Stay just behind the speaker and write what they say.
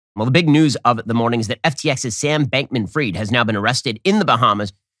Well, the big news of the morning is that FTX's Sam Bankman-Fried has now been arrested in the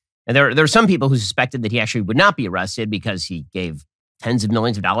Bahamas. And there are some people who suspected that he actually would not be arrested because he gave tens of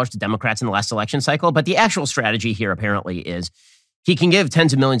millions of dollars to Democrats in the last election cycle. But the actual strategy here apparently is he can give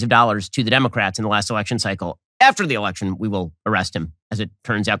tens of millions of dollars to the Democrats in the last election cycle. After the election, we will arrest him, as it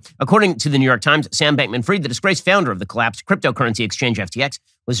turns out. According to the New York Times, Sam Bankman-Fried, the disgraced founder of the collapsed cryptocurrency exchange FTX,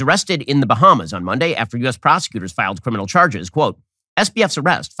 was arrested in the Bahamas on Monday after U.S. prosecutors filed criminal charges. Quote, SBF's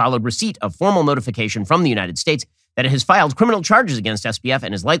arrest followed receipt of formal notification from the United States that it has filed criminal charges against SBF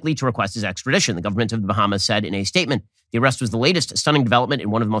and is likely to request his extradition, the government of the Bahamas said in a statement. The arrest was the latest stunning development in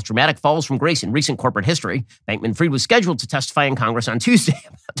one of the most dramatic falls from grace in recent corporate history. Bankman-Fried was scheduled to testify in Congress on Tuesday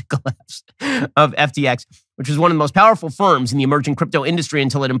about the collapse of FTX, which was one of the most powerful firms in the emerging crypto industry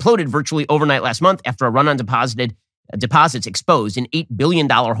until it imploded virtually overnight last month after a run on deposits exposed an $8 billion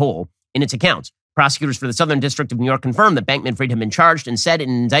hole in its accounts. Prosecutors for the Southern District of New York confirmed that Bankman-Fried had been charged and said in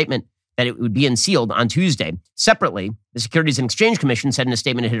an indictment that it would be unsealed on Tuesday. Separately, the Securities and Exchange Commission said in a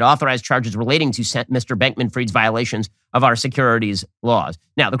statement it had authorized charges relating to Mr. Bankman-Fried's violations of our securities laws.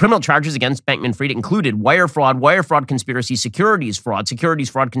 Now, the criminal charges against Bankman-Fried included wire fraud conspiracy, securities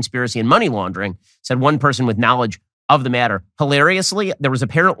fraud conspiracy, and money laundering, said one person with knowledge of the matter. Hilariously, there was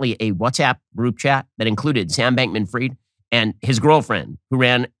apparently a WhatsApp group chat that included Sam Bankman-Fried and his girlfriend, who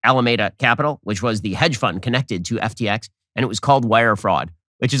ran Alameda Capital, which was the hedge fund connected to FTX, and it was called Wire Fraud,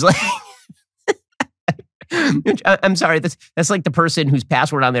 which is like, I'm sorry, that's like the person whose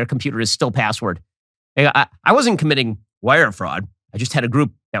password on their computer is still password. I wasn't committing wire fraud. I just had a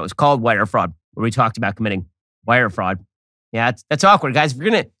group that was called Wire Fraud, where we talked about committing wire fraud. Yeah, that's awkward, guys. If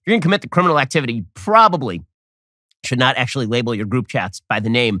you're gonna commit the criminal activity, you probably should not actually label your group chats by the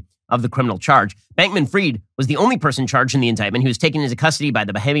name of the criminal charge. Bankman-Fried was the only person charged in the indictment. He was taken into custody by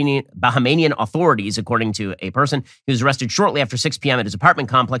the Bahamian authorities, according to a person. He was arrested shortly after 6 p.m. at his apartment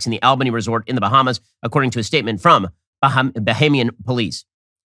complex in the Albany Resort in the Bahamas, according to a statement from Bahamian police.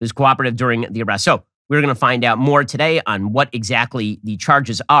 He was cooperative during the arrest. So we're going to find out more today on what exactly the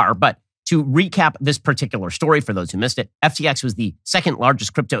charges are. But to recap this particular story, for those who missed it, FTX was the second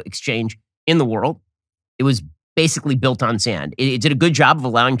largest crypto exchange in the world. It was basically built on sand. It did a good job of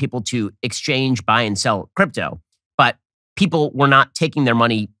allowing people to exchange, buy, and sell crypto, but people were not taking their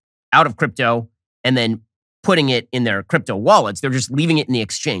money out of crypto and then putting it in their crypto wallets. They're just leaving it in the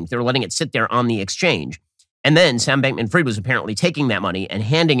exchange. They were letting it sit there on the exchange. And then Sam Bankman-Fried was apparently taking that money and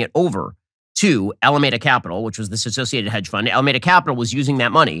handing it over to Alameda Capital, which was this associated hedge fund. Alameda Capital was using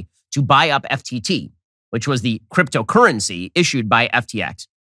that money to buy up FTT, which was the cryptocurrency issued by FTX.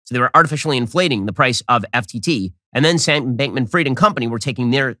 So they were artificially inflating the price of FTT. And then Sam Bankman-Fried and company were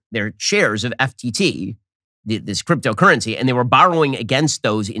taking their shares of FTT, this cryptocurrency, and they were borrowing against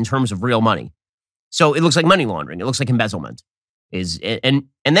those in terms of real money. So it looks like money laundering. It looks like embezzlement. And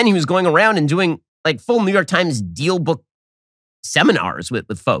then he was going around and doing like full New York Times deal book seminars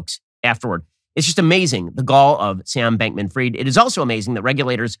with folks afterward. It's just amazing, the gall of Sam Bankman-Fried. It is also amazing that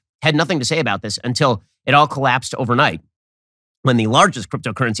regulators had nothing to say about this until it all collapsed overnight, when the largest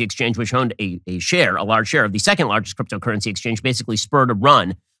cryptocurrency exchange, which owned a large share of the second largest cryptocurrency exchange, basically spurred a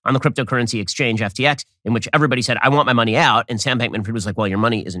run on the cryptocurrency exchange FTX, in which everybody said, I want my money out. And Sam Bankman-Fried was like, well, your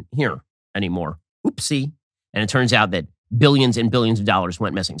money isn't here anymore. Oopsie. And it turns out that billions and billions of dollars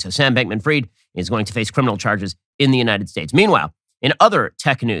went missing. So Sam Bankman-Fried is going to face criminal charges in the United States. Meanwhile, in other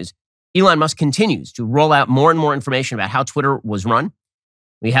tech news, Elon Musk continues to roll out more and more information about how Twitter was run.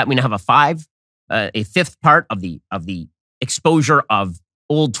 We now have a fifth part of the exposure of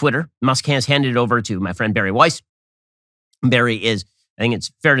old Twitter. Musk has handed it over to my friend Barry Weiss. Barry is, I think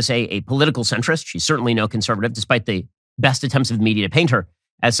it's fair to say, a political centrist. She's certainly no conservative, despite the best attempts of the media to paint her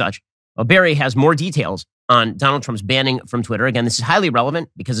as such. Well, Barry has more details on Donald Trump's banning from Twitter. Again, this is highly relevant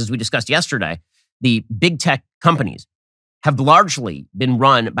because, as we discussed yesterday, the big tech companies have largely been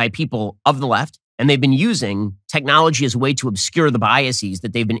run by people of the left, and they've been using technology as a way to obscure the biases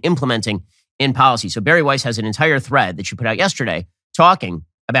that they've been implementing in policy. So Barry Weiss has an entire thread that she put out yesterday talking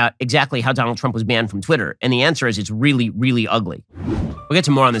about exactly how Donald Trump was banned from Twitter. And the answer is it's really, really ugly. We'll get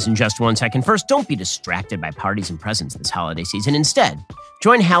to more on this in just 1 second. First, don't be distracted by parties and presents this holiday season. Instead,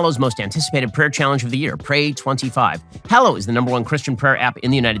 join Hallow's most anticipated prayer challenge of the year, Pray 25. Hallow is the #1 Christian prayer app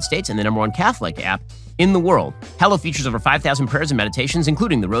in the United States and the #1 Catholic app in the world. Hallow features over 5,000 prayers and meditations,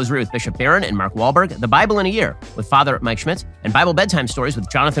 including the Rosary with Bishop Barron and Mark Wahlberg, the Bible in a Year with Father Mike Schmitz, and Bible bedtime stories with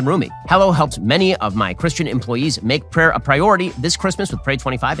Jonathan Rumi. Hallow helps many of my Christian employees make prayer a priority this Christmas with Pray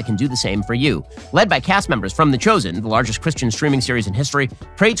 25. It can do the same for you. Led by cast members from The Chosen, the largest Christian streaming series in history,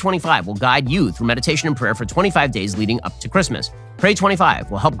 Pray 25 will guide you through meditation and prayer for 25 days leading up to Christmas. Pray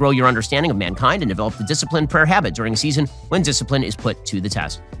 25 will help grow your understanding of mankind and develop the disciplined prayer habit during a season when discipline is put to the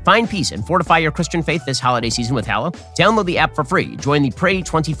test. Find peace and fortify your Christian faith this holiday season with Hallow. Download the app for free. Join the Pray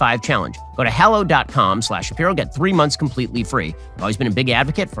 25 challenge. Go to hallow.com/Shapiro. Get 3 months completely free. I've always been a big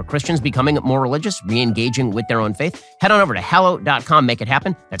advocate for Christians becoming more religious, re-engaging with their own faith. Head on over to hallow.com. Make it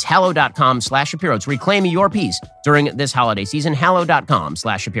happen. That's hallow.com/Shapiro to reclaim your peace during this holiday season.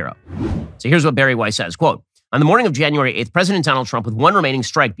 Hallow.com/Shapiro. So here's what Barry Weiss says, quote, on the morning of January 8th, President Donald Trump, with one remaining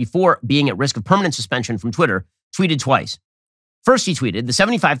strike before being at risk of permanent suspension from Twitter, tweeted twice. First, he tweeted, the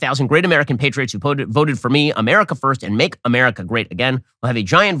 75,000 great American patriots who voted for me, America first, and make America great again, will have a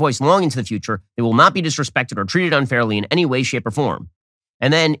giant voice long into the future. They will not be disrespected or treated unfairly in any way, shape, or form.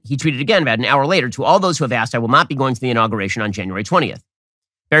 And then he tweeted again about an hour later, to all those who have asked, I will not be going to the inauguration on January 20th.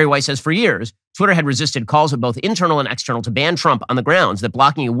 Barry Weiss says, for years, Twitter had resisted calls of both internal and external to ban Trump on the grounds that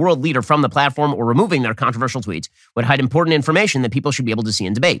blocking a world leader from the platform or removing their controversial tweets would hide important information that people should be able to see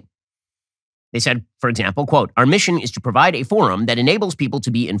and debate. They said, for example, quote, our mission is to provide a forum that enables people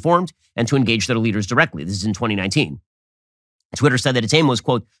to be informed and to engage their leaders directly. This is in 2019. Twitter said that its aim was,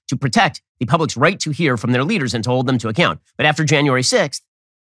 quote, to protect the public's right to hear from their leaders and to hold them to account. But after January 6th,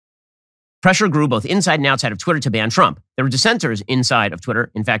 pressure grew both inside and outside of Twitter to ban Trump. There were dissenters inside of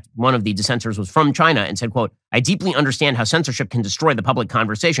Twitter. In fact, one of the dissenters was from China and said, quote, I deeply understand how censorship can destroy the public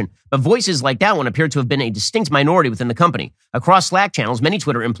conversation, but voices like that one appear to have been a distinct minority within the company. Across Slack channels, many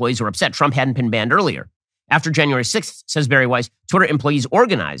Twitter employees were upset Trump hadn't been banned earlier. After January 6th, says Barry Weiss, Twitter employees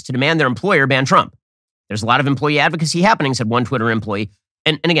organized to demand their employer ban Trump. There's a lot of employee advocacy happening, said one Twitter employee.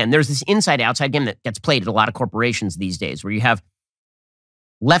 And again, there's this inside-outside game that gets played at a lot of corporations these days where you have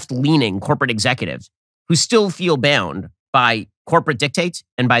left-leaning corporate executives who still feel bound by corporate dictates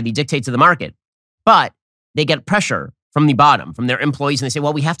and by the dictates of the market. But they get pressure from the bottom, from their employees, and they say,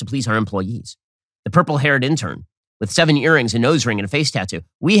 well, we have to please our employees. The purple-haired intern with 7 earrings, a nose ring, and a face tattoo,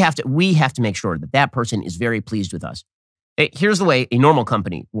 we have to make sure that that person is very pleased with us. Here's the way a normal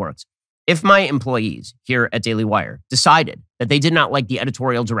company works. If my employees here at Daily Wire decided that they did not like the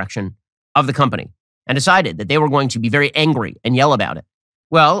editorial direction of the company and decided that they were going to be very angry and yell about it,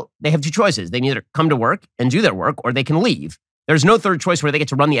 well, they have 2 choices. They can either come to work and do their work, or they can leave. There's no third choice where they get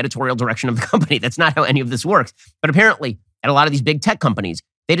to run the editorial direction of the company. That's not how any of this works. But apparently, at a lot of these big tech companies,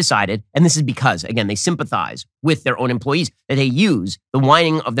 they decided, and this is because, again, they sympathize with their own employees, that they use the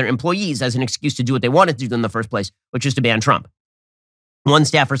whining of their employees as an excuse to do what they wanted to do in the first place, which is to ban Trump. One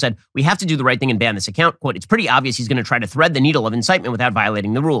staffer said, we have to do the right thing and ban this account. Quote, it's pretty obvious he's going to try to thread the needle of incitement without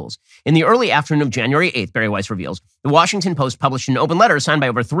violating the rules. In the early afternoon of January 8th, Barry Weiss reveals, the Washington Post published an open letter signed by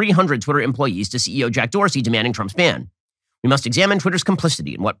over 300 Twitter employees to CEO Jack Dorsey demanding Trump's ban. We must examine Twitter's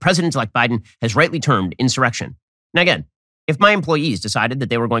complicity in what President-elect Biden has rightly termed insurrection. Now again, if my employees decided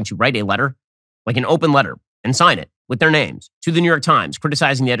that they were going to write a letter, like an open letter, and sign it with their names to the New York Times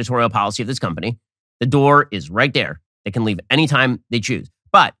criticizing the editorial policy of this company, the door is right there. They can leave anytime they choose.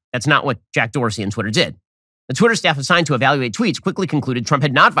 But that's not what Jack Dorsey and Twitter did. The Twitter staff assigned to evaluate tweets quickly concluded Trump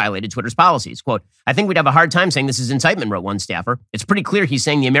had not violated Twitter's policies. Quote, I think we'd have a hard time saying this is incitement, wrote one staffer. It's pretty clear he's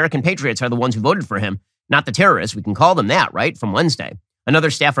saying the American patriots are the ones who voted for him, not the terrorists. We can call them that, right? From Wednesday.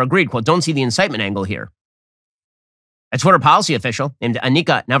 Another staffer agreed, quote, don't see the incitement angle here. A Twitter policy official named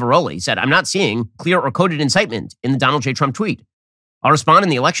Anika Navaroli said, I'm not seeing clear or coded incitement in the Donald J. Trump tweet. I'll respond in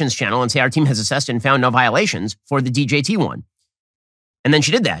the elections channel and say our team has assessed and found no violations for the DJT one. And then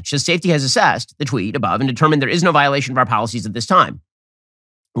she did that. She says safety has assessed the tweet above and determined there is no violation of our policies at this time.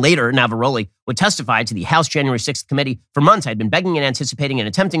 Later, Navaroli would testify to the House January 6th committee. For months, I'd been begging and anticipating and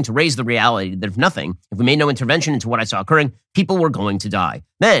attempting to raise the reality that if we made no intervention into what I saw occurring, people were going to die.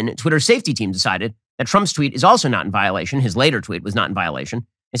 Then Twitter's safety team decided that Trump's tweet is also not in violation. His later tweet was not in violation.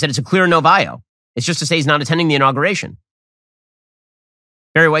 They said it's a clear no vio. It's just to say he's not attending the inauguration.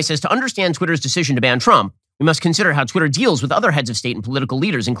 Barry Weiss says, to understand Twitter's decision to ban Trump, we must consider how Twitter deals with other heads of state and political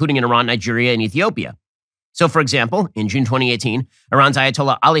leaders, including in Iran, Nigeria, and Ethiopia. So, for example, in June 2018, Iran's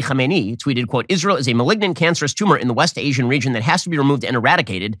Ayatollah Ali Khamenei tweeted, quote, Israel is a malignant cancerous tumor in the West Asian region that has to be removed and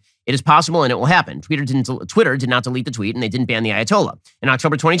eradicated. It is possible and it will happen. Twitter did not delete the tweet and they didn't ban the Ayatollah. In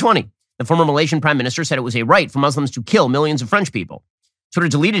October 2020, the former Malaysian prime minister said it was a right for Muslims to kill millions of French people. Twitter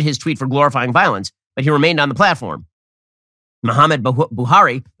deleted his tweet for glorifying violence, but he remained on the platform. Muhammad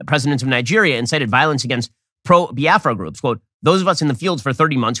Buhari, the president of Nigeria, incited violence against pro-Biafra groups. Quote, those of us in the fields for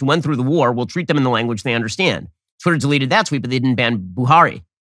 30 months who went through the war will treat them in the language they understand. Twitter deleted that tweet, but they didn't ban Buhari.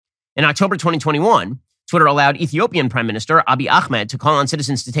 In October 2021, Twitter allowed Ethiopian Prime Minister Abiy Ahmed to call on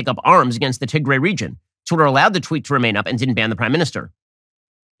citizens to take up arms against the Tigray region. Twitter allowed the tweet to remain up and didn't ban the prime minister.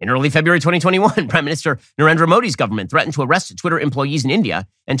 In early February 2021, Prime Minister Narendra Modi's government threatened to arrest Twitter employees in India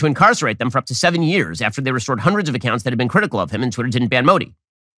and to incarcerate them for up to 7 years after they restored hundreds of accounts that had been critical of him, and Twitter didn't ban Modi.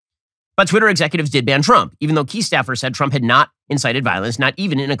 But Twitter executives did ban Trump, even though key staffers said Trump had not incited violence, not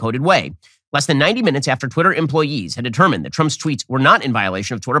even in a coded way. Less than 90 minutes after Twitter employees had determined that Trump's tweets were not in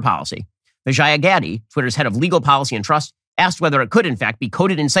violation of Twitter policy, Vijaya Gadde, Twitter's head of legal policy and trust, asked whether it could, in fact, be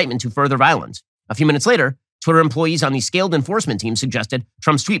coded incitement to further violence. A few minutes later, Twitter employees on the scaled enforcement team suggested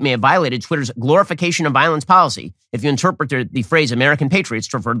Trump's tweet may have violated Twitter's glorification of violence policy if you interpreted the phrase American patriots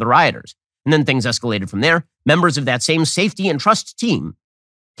to refer to the rioters. And then things escalated from there. Members of that same safety and trust team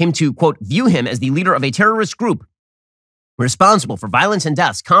came to, quote, view him as the leader of a terrorist group responsible for violence and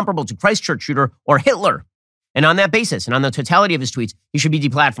deaths comparable to Christchurch shooter or Hitler. And on that basis, and on the totality of his tweets, he should be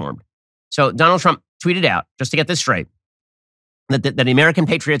deplatformed. So Donald Trump tweeted out, just to get this straight, that the American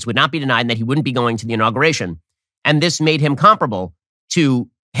patriots would not be denied and that he wouldn't be going to the inauguration. And this made him comparable to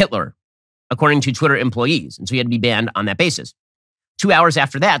Hitler, according to Twitter employees. And so he had to be banned on that basis. 2 hours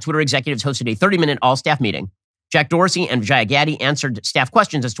after that, Twitter executives hosted a 30-minute all-staff meeting. Jack Dorsey and Vijaya Gadde answered staff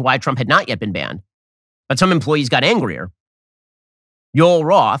questions as to why Trump had not yet been banned. But some employees got angrier. Yoel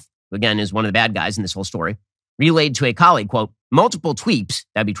Roth, who again is one of the bad guys in this whole story, relayed to a colleague, quote, multiple tweets,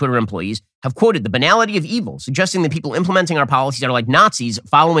 that'd be Twitter employees, have quoted the banality of evil, suggesting that people implementing our policies are like Nazis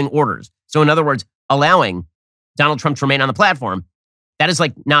following orders. So in other words, allowing Donald Trump to remain on the platform, that is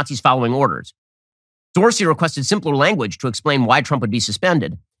like Nazis following orders. Dorsey requested simpler language to explain why Trump would be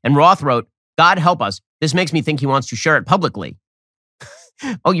suspended. And Roth wrote, God help us, this makes me think he wants to share it publicly.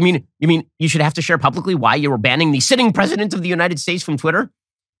 Oh, you mean you should have to share publicly why you were banning the sitting president of the United States from Twitter?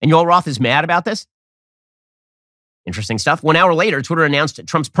 And Yoel Roth is mad about this? Interesting stuff. 1 hour later, Twitter announced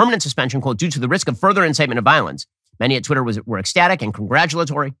Trump's permanent suspension, quote, due to the risk of further incitement of violence. Many at Twitter were ecstatic and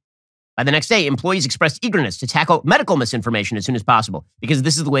congratulatory. By the next day, employees expressed eagerness to tackle medical misinformation as soon as possible, because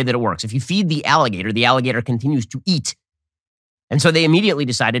this is the way that it works. If you feed the alligator continues to eat. And so they immediately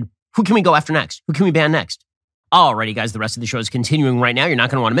decided, who can we go after next? Who can we ban next? Alrighty, guys, the rest of the show is continuing right now. You're not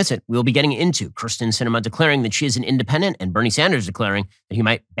going to want to miss it. We'll be getting into Kirsten Sinema declaring that she is an independent and Bernie Sanders declaring that he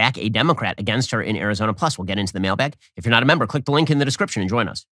might back a Democrat against her in Arizona. Plus, we'll get into the mailbag. If you're not a member, click the link in the description and join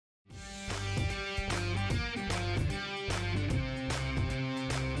us.